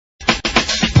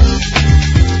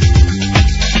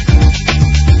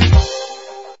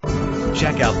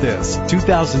out this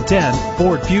 2010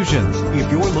 Ford Fusion.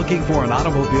 If you're looking for an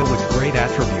automobile with great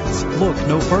attributes, look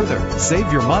no further.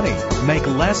 Save your money. Make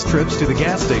less trips to the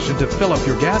gas station to fill up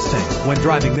your gas tank when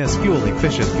driving this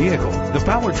fuel-efficient vehicle. The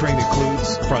powertrain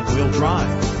includes front-wheel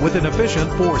drive with an efficient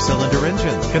 4-cylinder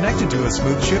engine connected to a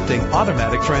smooth shifting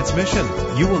automatic transmission.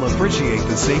 You will appreciate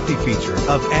the safety feature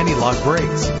of anti-lock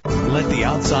brakes. Let the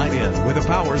outside in with a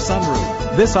power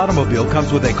sunroof. This automobile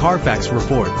comes with a Carfax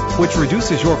report, which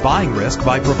reduces your buying risk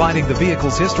by providing the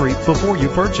vehicle's history before you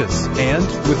purchase. And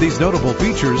with these notable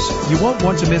features, you won't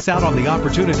want to miss out on the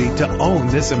opportunity to own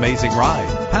this amazing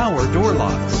ride. Power door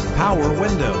locks, power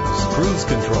windows, cruise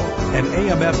control, an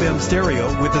AM/FM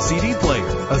stereo with a CD player,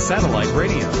 a satellite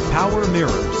radio, power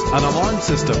mirrors, an alarm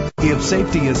system. If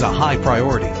safety is a high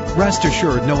priority, rest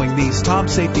assured knowing these top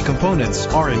safety components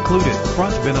are included: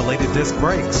 front ventilated disc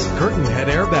brakes, curtain head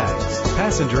airbags,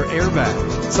 passenger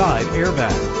airbag, side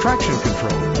airbag, traction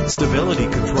control, stability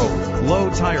control, low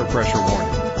tire pressure warning.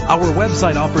 Our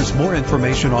website offers more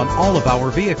information on all of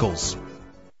our vehicles.